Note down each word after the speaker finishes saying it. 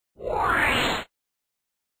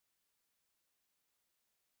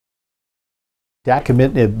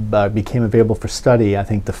Dacomitinib became available for study. I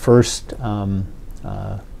think the first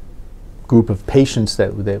group of patients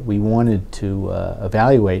that we wanted to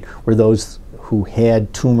evaluate were those who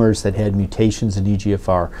had tumors that had mutations in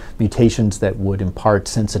EGFR, mutations that would impart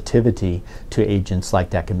sensitivity to agents like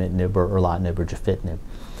dacomitinib or erlotinib or gefitinib.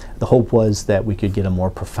 The hope was that we could get a more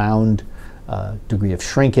profound degree of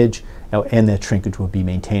shrinkage, and that shrinkage would be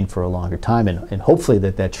maintained for a longer time, and hopefully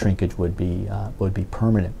that shrinkage would be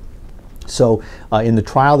permanent. So in the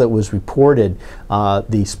trial that was reported,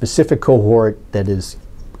 the specific cohort that is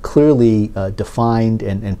clearly defined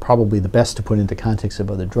and probably the best to put into context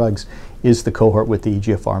of other drugs is the cohort with the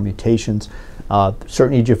EGFR mutations.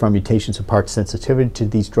 Certain EGFR mutations impart sensitivity to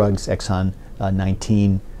these drugs, exon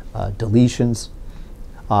 19 deletions,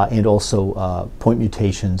 and also point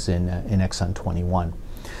mutations in exon 21.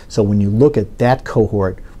 So when you look at that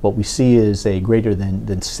cohort, what we see is a greater than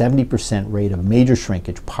 70% rate of major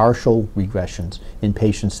shrinkage, partial regressions in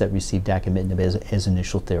patients that receive dacomitinib as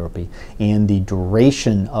initial therapy. And the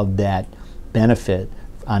duration of that benefit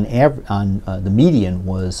on the median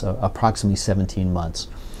was approximately 17 months.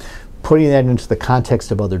 Putting that into the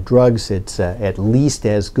context of other drugs, it's at least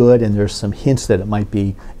as good, and there's some hints that it might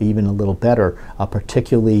be even a little better,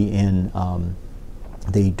 particularly in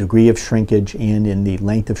the degree of shrinkage and in the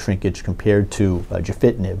length of shrinkage compared to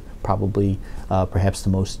gefitinib, probably perhaps the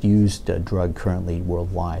most used drug currently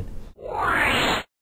worldwide.